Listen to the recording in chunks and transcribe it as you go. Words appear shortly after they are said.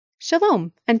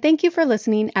Shalom, and thank you for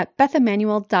listening at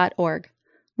BethEmmanuel.org.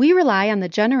 We rely on the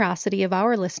generosity of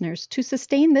our listeners to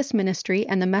sustain this ministry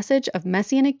and the message of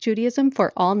Messianic Judaism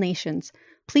for all nations.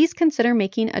 Please consider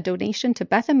making a donation to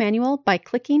Beth Emmanuel by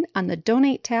clicking on the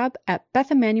Donate tab at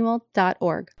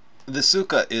BethEmmanuel.org. The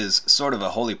sukkah is sort of a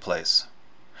holy place.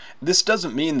 This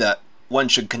doesn't mean that one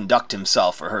should conduct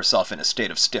himself or herself in a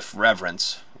state of stiff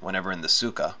reverence whenever in the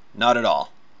sukkah. Not at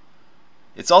all.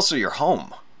 It's also your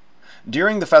home.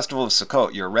 During the festival of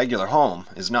Sukkot, your regular home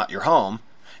is not your home,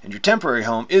 and your temporary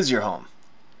home is your home.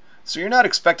 So you're not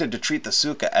expected to treat the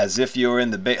sukkah as if you were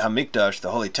in the Beit HaMikdash, the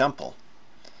holy temple.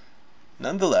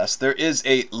 Nonetheless, there is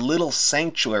a little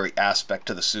sanctuary aspect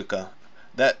to the sukkah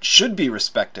that should be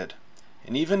respected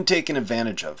and even taken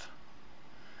advantage of.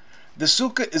 The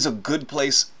sukkah is a good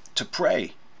place to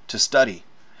pray, to study,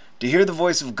 to hear the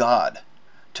voice of God,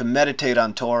 to meditate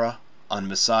on Torah, on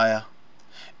Messiah,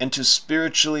 and to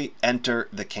spiritually enter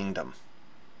the kingdom.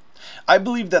 I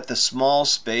believe that the small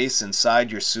space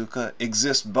inside your sukkah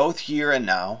exists both here and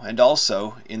now and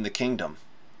also in the kingdom.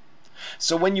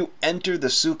 So when you enter the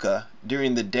sukkah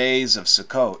during the days of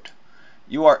Sukkot,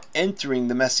 you are entering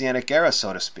the Messianic era,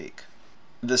 so to speak.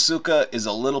 The sukkah is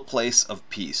a little place of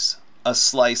peace, a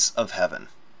slice of heaven.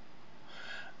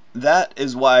 That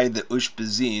is why the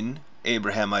Ushpizin,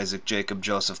 Abraham, Isaac, Jacob,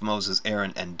 Joseph, Moses,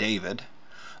 Aaron, and David,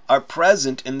 are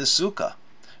present in the sukkah,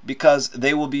 because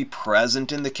they will be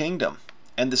present in the kingdom,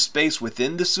 and the space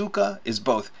within the sukkah is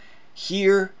both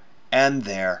here and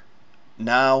there,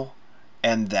 now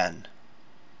and then.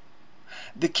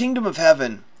 The kingdom of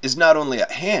heaven is not only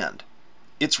at hand,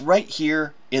 it's right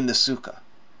here in the sukkah.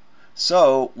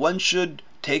 So one should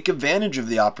take advantage of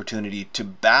the opportunity to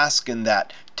bask in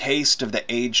that taste of the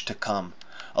age to come,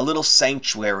 a little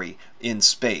sanctuary in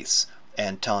space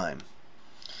and time.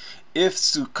 If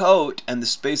Sukkot and the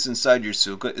space inside your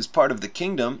sukkah is part of the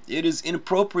kingdom, it is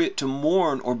inappropriate to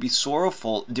mourn or be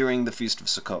sorrowful during the Feast of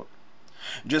Sukkot.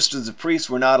 Just as the priests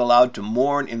were not allowed to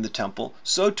mourn in the temple,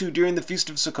 so too during the Feast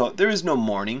of Sukkot there is no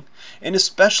mourning, and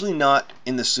especially not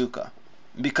in the sukkah,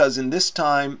 because in this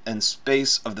time and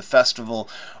space of the festival,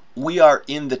 we are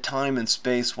in the time and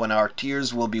space when our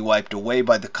tears will be wiped away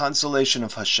by the consolation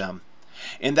of Hashem.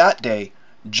 In that day,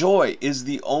 joy is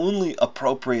the only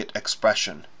appropriate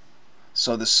expression.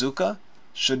 So the sukkah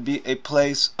should be a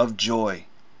place of joy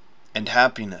and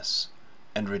happiness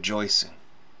and rejoicing.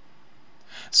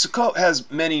 Sukkot has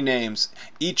many names,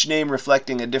 each name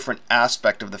reflecting a different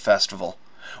aspect of the festival.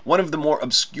 One of the more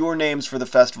obscure names for the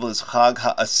festival is Chag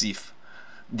HaAsif,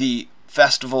 the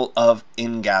festival of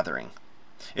ingathering.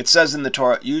 It says in the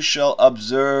Torah, "You shall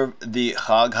observe the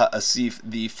Chag HaAsif,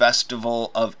 the festival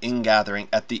of ingathering,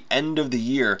 at the end of the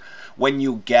year when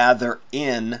you gather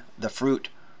in the fruit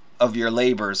of your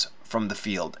labors from the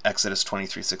field." Exodus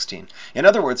 23:16. In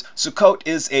other words, Sukkot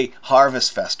is a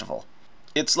harvest festival.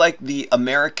 It's like the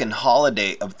American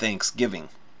holiday of Thanksgiving.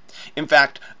 In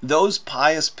fact, those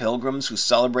pious pilgrims who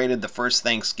celebrated the first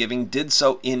Thanksgiving did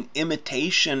so in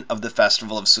imitation of the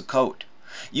festival of Sukkot.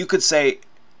 You could say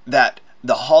that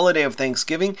the holiday of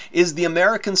Thanksgiving is the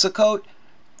American Sukkot,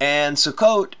 and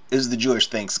Sukkot is the Jewish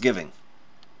Thanksgiving.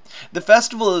 The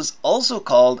festival is also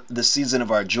called the season of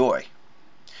our joy.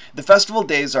 The festival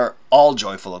days are all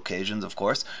joyful occasions, of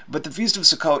course, but the Feast of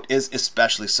Sukkot is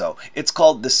especially so. It's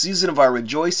called the season of our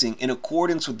rejoicing in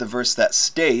accordance with the verse that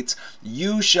states,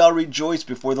 "You shall rejoice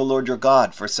before the Lord your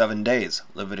God for 7 days,"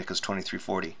 Leviticus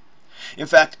 23:40. In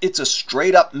fact, it's a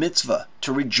straight-up mitzvah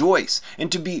to rejoice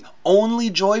and to be only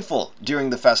joyful during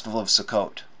the festival of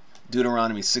Sukkot.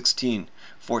 Deuteronomy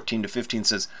 16:14-15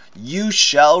 says, "You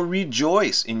shall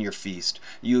rejoice in your feast,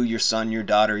 you, your son, your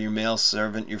daughter, your male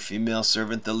servant, your female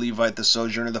servant, the Levite, the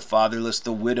sojourner, the fatherless,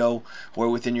 the widow, who are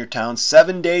within your town.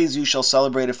 7 days you shall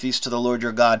celebrate a feast to the Lord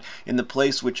your God in the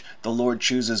place which the Lord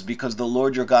chooses, because the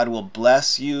Lord your God will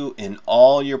bless you in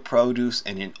all your produce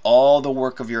and in all the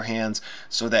work of your hands,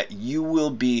 so that you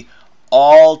will be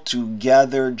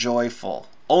altogether joyful,"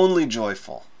 only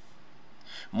joyful.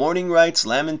 Mourning rites,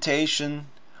 lamentation,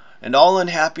 and all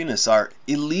unhappiness are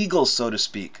illegal, so to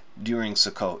speak, during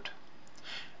Sukkot.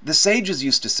 The sages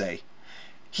used to say,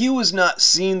 "He who has not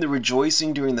seen the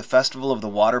rejoicing during the festival of the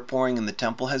water pouring in the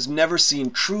temple has never seen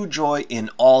true joy in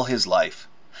all his life."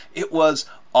 It was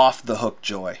off-the-hook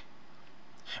joy.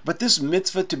 But this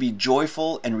mitzvah to be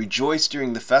joyful and rejoice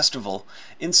during the festival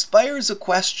inspires a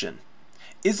question.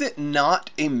 Is it not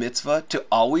a mitzvah to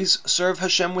always serve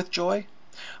Hashem with joy?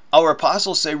 Our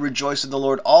apostles say, "Rejoice in the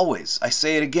Lord always." I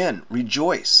say it again,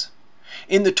 rejoice.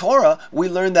 In the Torah, we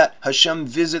learn that Hashem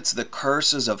visits the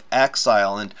curses of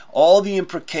exile and all the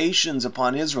imprecations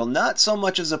upon Israel, not so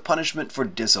much as a punishment for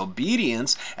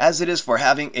disobedience as it is for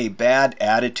having a bad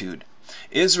attitude.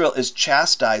 Israel is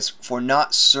chastised for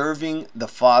not serving the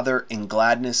Father in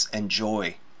gladness and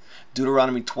joy.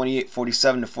 Deuteronomy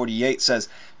 28:47-48 says,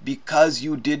 "Because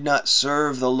you did not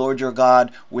serve the Lord your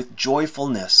God with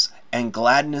joyfulness and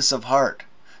gladness of heart,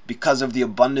 because of the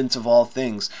abundance of all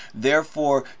things,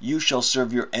 therefore you shall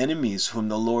serve your enemies whom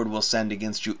the Lord will send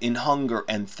against you in hunger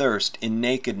and thirst, in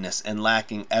nakedness and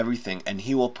lacking everything, and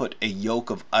he will put a yoke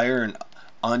of iron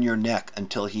on your neck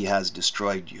until he has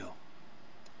destroyed you."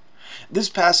 This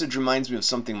passage reminds me of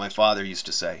something my father used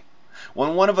to say.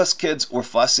 When one of us kids were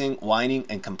fussing, whining,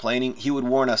 and complaining, he would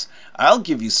warn us, "I'll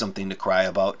give you something to cry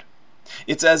about."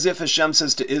 It's as if Hashem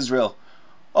says to Israel,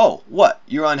 "Oh, what,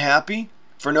 you're unhappy?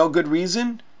 For no good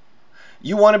reason?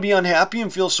 You want to be unhappy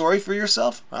and feel sorry for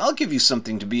yourself? I'll give you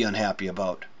something to be unhappy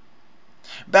about."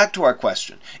 Back to our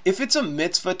question. If it's a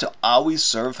mitzvah to always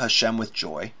serve Hashem with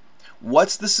joy,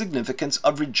 what's the significance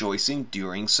of rejoicing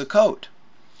during Sukkot?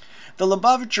 The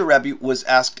Lubavitcher Rebbe was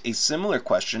asked a similar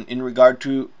question in regard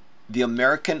to the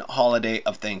American holiday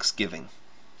of Thanksgiving.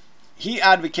 He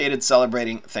advocated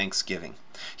celebrating Thanksgiving.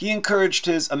 He encouraged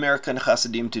his American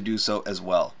Hasidim to do so as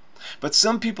well. But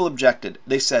some people objected.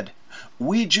 They said,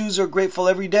 "We Jews are grateful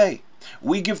every day.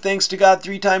 We give thanks to God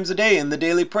 3 times a day in the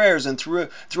daily prayers and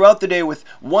throughout the day with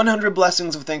 100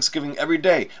 blessings of thanksgiving every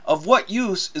day. Of what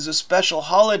use is a special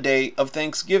holiday of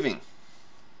thanksgiving?"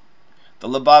 The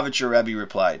Lubavitcher Rebbe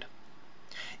replied,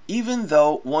 "Even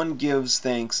though one gives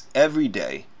thanks every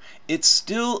day, it's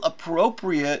still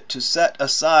appropriate to set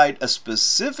aside a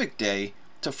specific day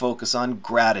to focus on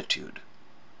gratitude."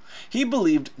 He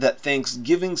believed that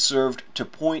Thanksgiving served to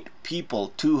point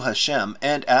people to Hashem,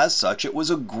 and as such it was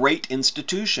a great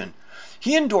institution.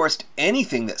 He endorsed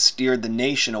anything that steered the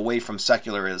nation away from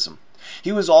secularism.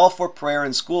 He was all for prayer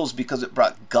in schools because it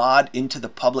brought God into the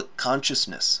public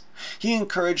consciousness. He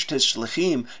encouraged his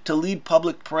shlichim to lead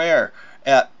public prayer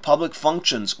at public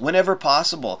functions whenever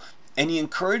possible, and he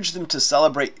encouraged them to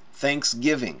celebrate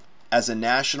Thanksgiving as a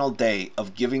national day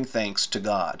of giving thanks to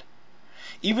God.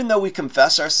 Even though we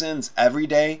confess our sins every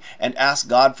day and ask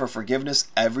God for forgiveness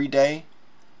every day,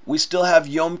 we still have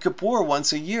Yom Kippur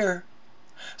once a year.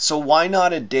 So why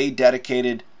not a day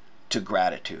dedicated to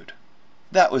gratitude?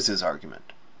 That was his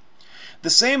argument.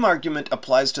 The same argument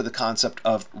applies to the concept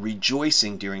of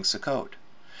rejoicing during Sukkot.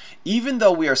 Even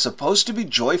though we are supposed to be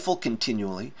joyful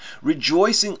continually,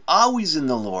 rejoicing always in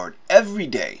the Lord every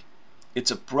day, it's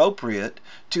appropriate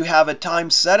to have a time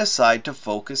set aside to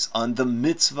focus on the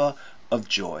mitzvah of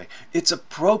joy. It's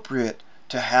appropriate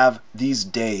to have these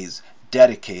days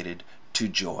dedicated to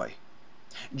joy.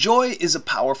 Joy is a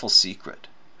powerful secret.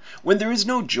 When there is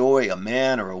no joy, a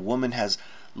man or a woman has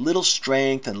little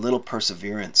strength and little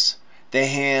perseverance. The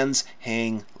hands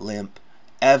hang limp.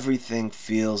 Everything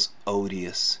feels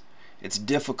odious. It's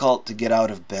difficult to get out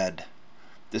of bed.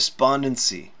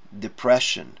 Despondency,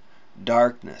 depression,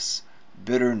 darkness,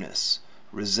 bitterness,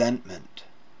 resentment.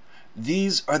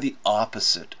 These are the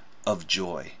opposite of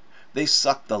joy. They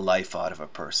suck the life out of a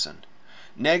person.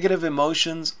 Negative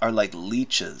emotions are like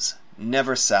leeches,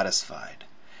 never satisfied.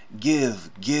 Give,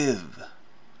 give.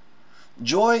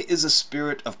 Joy is a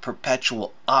spirit of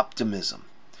perpetual optimism.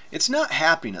 It's not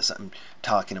happiness I'm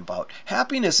talking about.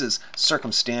 Happiness is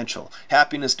circumstantial.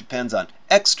 Happiness depends on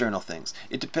external things.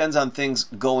 It depends on things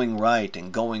going right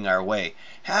and going our way.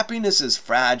 Happiness is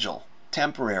fragile,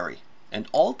 temporary, and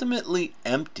ultimately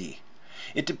empty.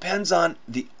 It depends on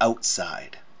the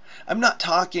outside. I'm not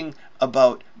talking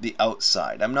about the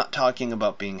outside. I'm not talking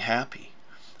about being happy.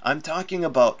 I'm talking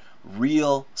about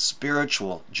real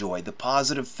spiritual joy, the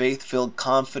positive faith-filled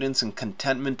confidence and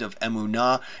contentment of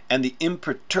emunah, and the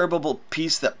imperturbable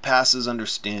peace that passes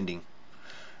understanding.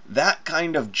 That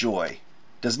kind of joy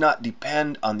does not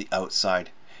depend on the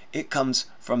outside. It comes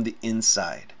from the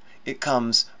inside. It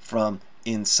comes from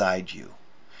inside you.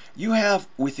 You have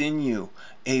within you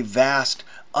a vast,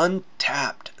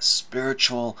 untapped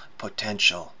spiritual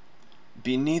potential.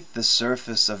 Beneath the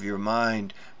surface of your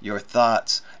mind, your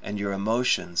thoughts, and your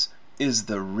emotions is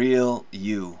the real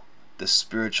you, the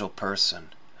spiritual person.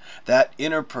 That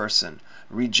inner person,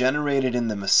 regenerated in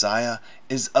the Messiah,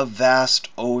 is a vast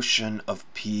ocean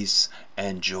of peace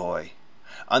and joy.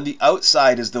 On the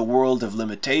outside is the world of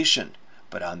limitation,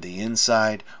 but on the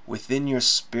inside, within your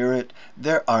spirit,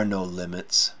 there are no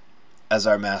limits. As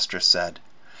our Master said,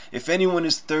 "If anyone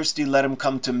is thirsty, let him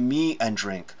come to me and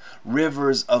drink.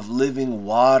 Rivers of living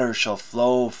water shall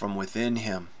flow from within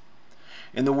him."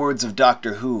 In the words of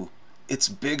Doctor Who, it's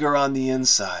bigger on the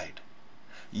inside.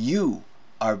 You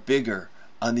are bigger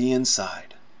on the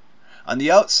inside. On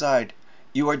the outside,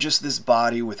 you are just this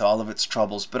body with all of its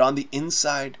troubles, but on the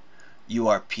inside, you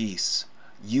are peace.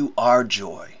 You are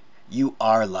joy. You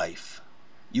are life.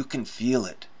 You can feel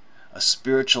it, a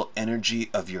spiritual energy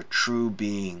of your true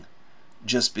being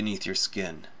just beneath your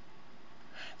skin.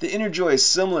 The inner joy is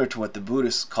similar to what the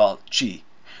Buddhists call chi,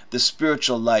 the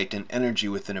spiritual light and energy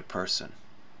within a person.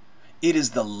 It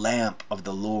is the lamp of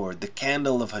the Lord, the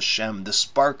candle of Hashem, the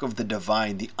spark of the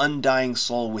divine, the undying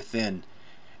soul within,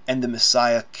 and the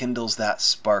Messiah kindles that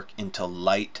spark into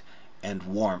light and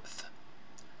warmth.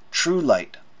 True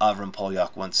light, Avram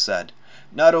Polyak once said,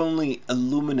 not only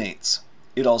illuminates,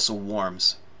 it also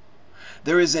warms.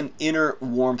 There is an inner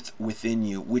warmth within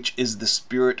you, which is the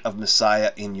spirit of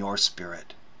Messiah in your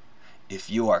spirit. If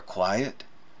you are quiet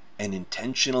and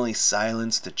intentionally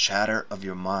silence the chatter of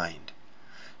your mind,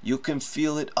 you can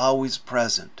feel it always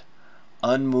present,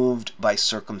 unmoved by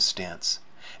circumstance,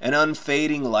 an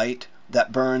unfading light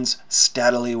that burns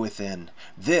steadily within.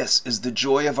 This is the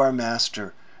joy of our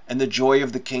Master and the joy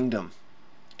of the kingdom,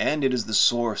 and it is the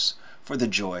source for the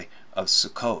joy of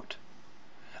Sukkot.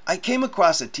 I came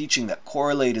across a teaching that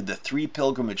correlated the three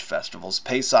pilgrimage festivals,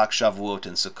 Pesach, Shavuot,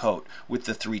 and Sukkot, with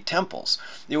the three temples.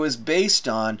 It was based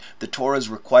on the Torah's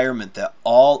requirement that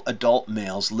all adult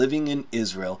males living in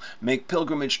Israel make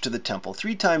pilgrimage to the temple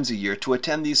 3 times a year to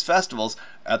attend these festivals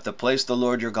at the place the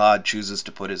Lord your God chooses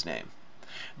to put his name.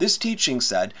 This teaching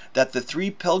said that the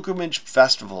 3 pilgrimage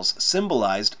festivals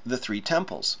symbolized the 3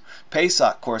 temples.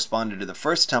 Pesach corresponded to the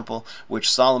first temple, which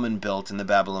Solomon built and the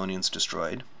Babylonians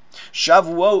destroyed.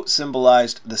 Shavuot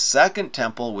symbolized the second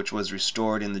temple, which was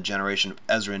restored in the generation of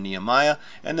Ezra and Nehemiah,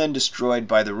 and then destroyed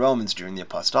by the Romans during the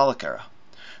Apostolic era.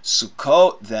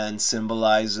 Sukkot then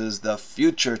symbolizes the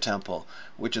future temple,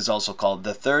 which is also called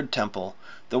the third temple,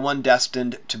 the one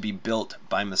destined to be built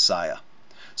by Messiah.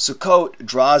 Sukkot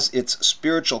draws its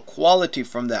spiritual quality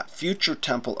from that future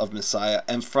temple of Messiah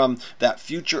and from that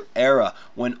future era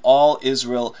when all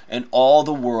Israel and all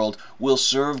the world will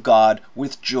serve God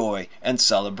with joy and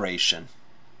celebration.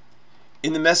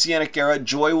 In the Messianic era,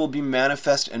 joy will be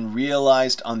manifest and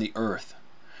realized on the earth.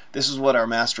 This is what our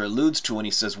Master alludes to when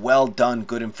he says, "Well done,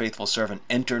 good and faithful servant.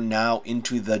 Enter now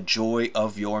into the joy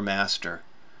of your Master."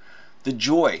 The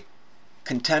joy,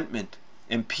 contentment,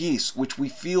 and peace which we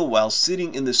feel while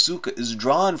sitting in the sukkah is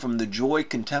drawn from the joy,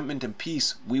 contentment, and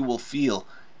peace we will feel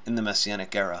in the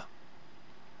Messianic era.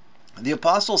 The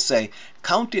apostles say,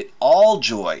 "Count it all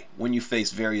joy when you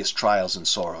face various trials and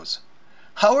sorrows."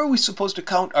 How are we supposed to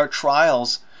count our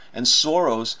trials and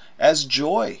sorrows as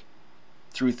joy?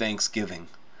 Through thanksgiving.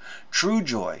 True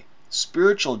joy,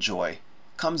 spiritual joy,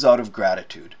 comes out of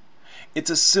gratitude. It's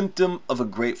a symptom of a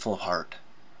grateful heart.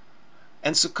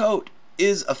 And Sukkot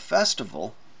is a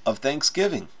festival of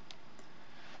thanksgiving.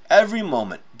 Every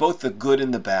moment, both the good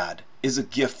and the bad, is a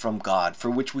gift from God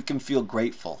for which we can feel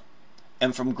grateful,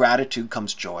 and from gratitude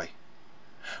comes joy.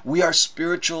 We are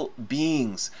spiritual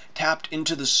beings tapped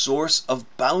into the source of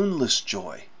boundless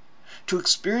joy. To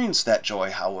experience that joy,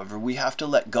 however, we have to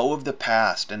let go of the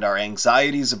past and our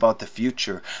anxieties about the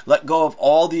future, let go of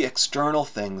all the external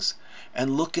things,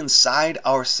 and look inside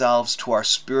ourselves to our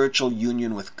spiritual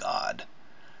union with God.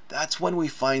 That's when we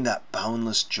find that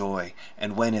boundless joy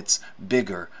and when it's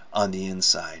bigger on the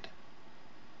inside.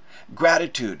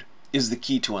 Gratitude is the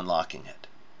key to unlocking it.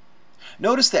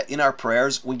 Notice that in our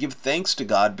prayers, we give thanks to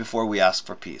God before we ask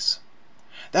for peace.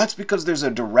 That's because there's a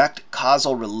direct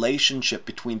causal relationship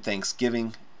between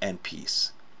thanksgiving and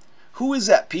peace. Who is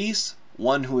at peace?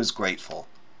 One who is grateful.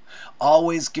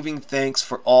 Always giving thanks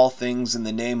for all things in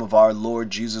the name of our Lord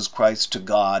Jesus Christ to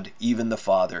God, even the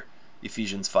Father.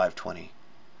 Ephesians 5:20.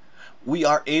 We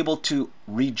are able to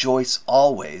rejoice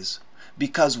always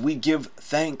because we give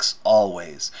thanks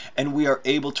always. And we are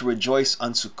able to rejoice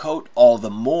on Sukkot all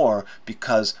the more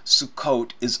because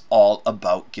Sukkot is all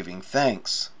about giving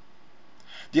thanks.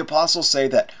 The apostles say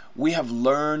that we have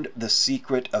learned the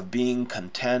secret of being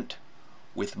content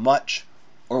with much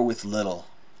or with little.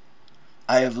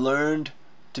 I have learned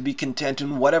to be content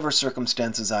in whatever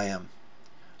circumstances I am.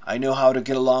 I know how to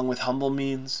get along with humble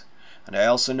means, and I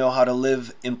also know how to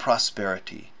live in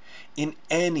prosperity. In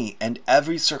any and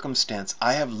every circumstance,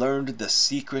 I have learned the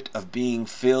secret of being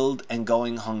filled and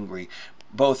going hungry,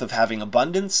 both of having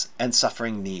abundance and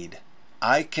suffering need.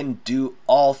 I can do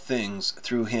all things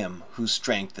through him who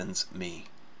strengthens me.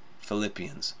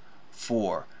 Philippians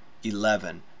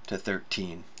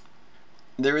 4:11-13.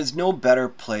 There is no better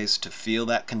place to feel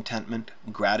that contentment,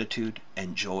 gratitude,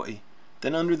 and joy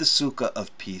than under the sukkah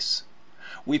of peace.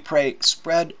 We pray,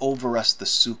 "Spread over us the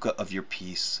sukkah of your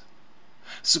peace."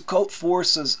 Sukkot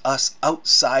forces us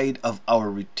outside of our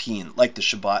routine, like the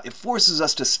Shabbat. It forces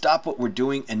us to stop what we're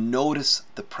doing and notice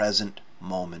the present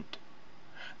moment.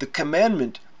 The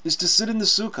commandment is to sit in the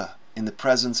sukkah in the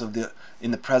presence of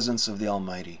the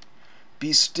Almighty.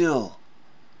 Be still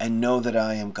and know that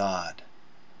I am God.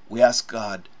 We ask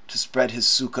God to spread his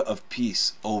sukkah of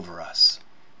peace over us.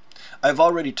 I've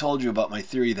already told you about my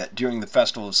theory that during the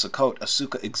festival of Sukkot, a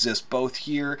sukkah exists both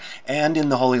here and in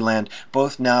the Holy Land,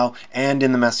 both now and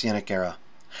in the Messianic era.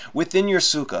 Within your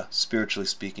sukkah, spiritually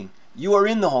speaking, you are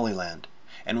in the Holy Land.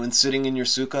 And when sitting in your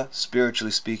sukkah,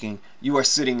 spiritually speaking, you are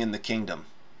sitting in the kingdom.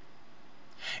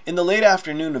 In the late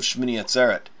afternoon of Shmini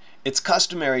Atzeret, it's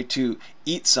customary to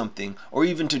eat something or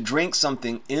even to drink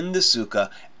something in the sukkah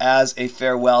as a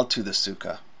farewell to the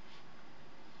sukkah.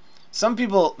 Some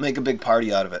people make a big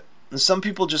party out of it, and some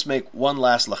people just make one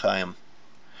last l'chaim.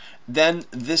 Then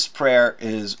this prayer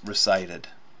is recited.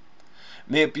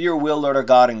 May it be your will, Lord our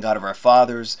God and God of our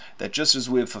fathers, that just as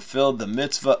we have fulfilled the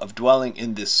mitzvah of dwelling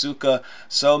in this sukkah,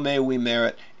 so may we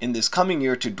merit in this coming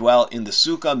year to dwell in the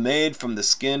sukkah made from the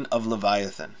skin of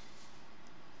Leviathan.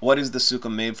 What is the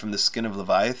sukkah made from the skin of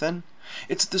Leviathan?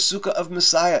 It's the sukkah of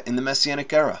Messiah in the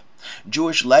Messianic era.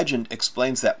 Jewish legend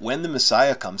explains that when the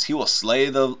Messiah comes, he will slay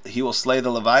the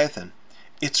Leviathan.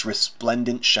 Its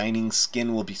resplendent, shining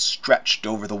skin will be stretched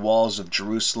over the walls of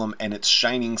Jerusalem, and its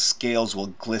shining scales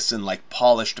will glisten like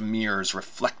polished mirrors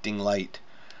reflecting light.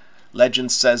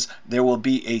 Legend says there will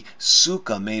be a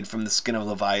sukkah made from the skin of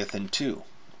Leviathan too.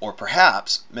 Or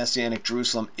perhaps Messianic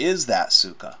Jerusalem is that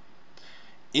sukkah.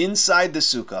 Inside the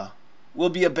sukkah will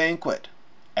be a banquet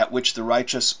at which the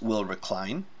righteous will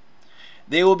recline.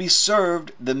 They will be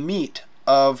served the meat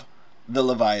of the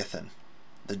Leviathan,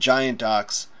 the giant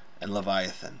ox and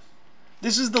Leviathan.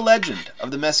 This is the legend of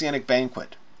the Messianic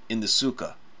banquet in the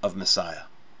Sukkah of Messiah.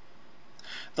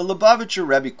 The Lubavitcher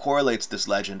Rebbe correlates this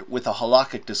legend with a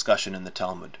halakhic discussion in the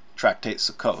Talmud, Tractate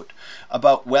Sukkot,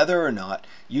 about whether or not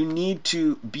you need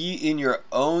to be in your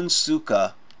own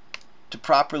sukkah to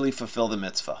properly fulfill the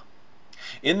mitzvah.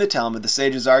 In the Talmud, the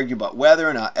sages argue about whether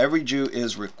or not every Jew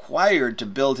is required to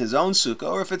build his own sukkah,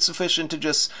 or if it's sufficient to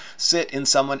just sit in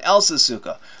someone else's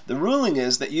sukkah. The ruling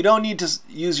is that you don't need to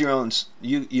use your own.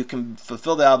 You can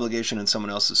fulfill the obligation in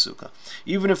someone else's sukkah.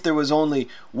 Even if there was only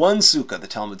one sukkah, the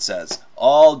Talmud says,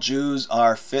 all Jews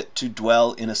are fit to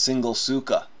dwell in a single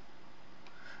sukkah.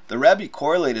 The Rebbe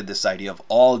correlated this idea of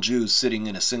all Jews sitting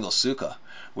in a single sukkah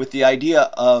with the idea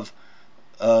of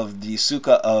the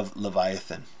sukkah of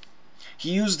Leviathan. He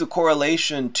used the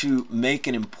correlation to make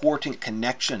an important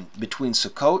connection between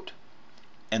Sukkot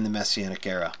and the Messianic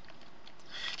era.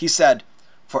 He said,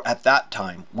 "For at that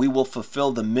time we will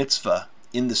fulfill the mitzvah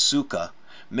in the sukkah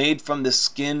made from the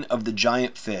skin of the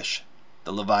giant fish,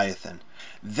 the Leviathan.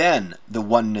 Then the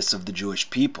oneness of the Jewish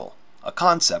people, a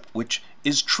concept which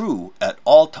is true at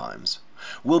all times,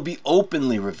 will be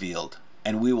openly revealed,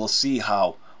 and we will see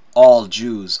how all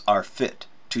Jews are fit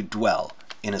to dwell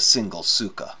in a single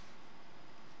sukkah."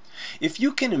 If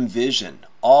you can envision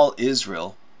all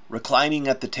Israel reclining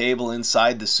at the table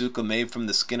inside the sukkah made from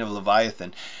the skin of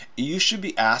Leviathan, you should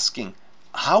be asking,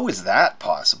 how is that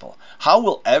possible? How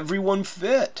will everyone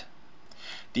fit?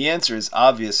 The answer is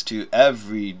obvious to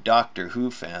every Doctor Who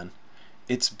fan.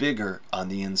 It's bigger on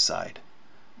the inside.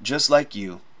 Just like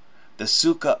you, the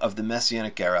sukkah of the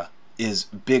Messianic era is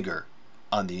bigger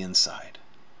on the inside.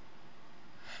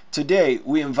 Today,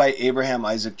 we invite Abraham,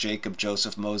 Isaac, Jacob,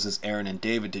 Joseph, Moses, Aaron, and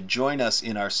David to join us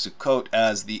in our Sukkot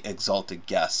as the exalted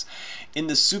guests. In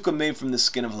the sukkah made from the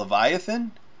skin of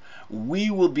Leviathan, we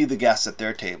will be the guests at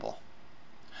their table.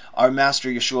 Our Master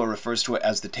Yeshua refers to it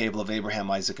as the table of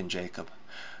Abraham, Isaac, and Jacob.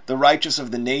 The righteous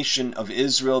of the nation of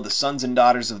Israel, the sons and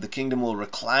daughters of the kingdom, will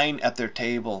recline at their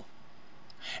table.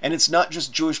 And it's not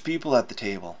just Jewish people at the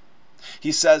table.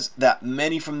 He says that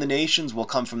many from the nations will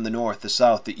come from the north, the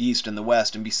south, the east, and the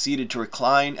west, and be seated to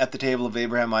recline at the table of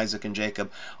Abraham, Isaac, and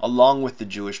Jacob, along with the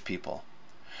Jewish people.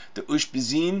 The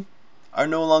Ushpizin are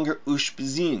no longer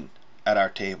Ushpizin at our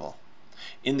table.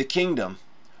 In the kingdom,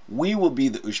 we will be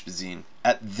the Ushpizin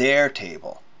at their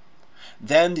table.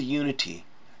 Then the unity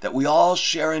that we all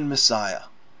share in Messiah,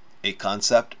 a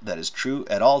concept that is true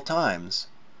at all times,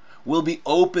 will be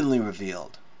openly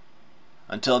revealed.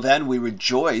 Until then, we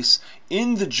rejoice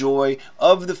in the joy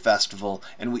of the festival,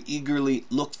 and we eagerly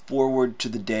look forward to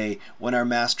the day when our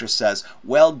Master says,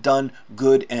 "Well done,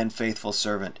 good and faithful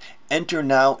servant. Enter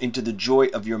now into the joy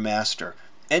of your Master.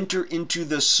 Enter into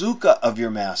the sukkah of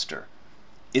your Master."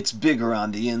 It's bigger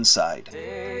on the inside.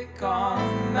 Take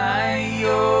on my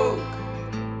yoke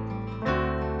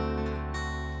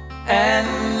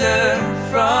and learn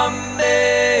from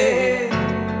me.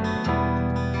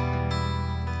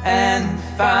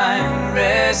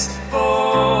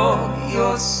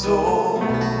 your soul.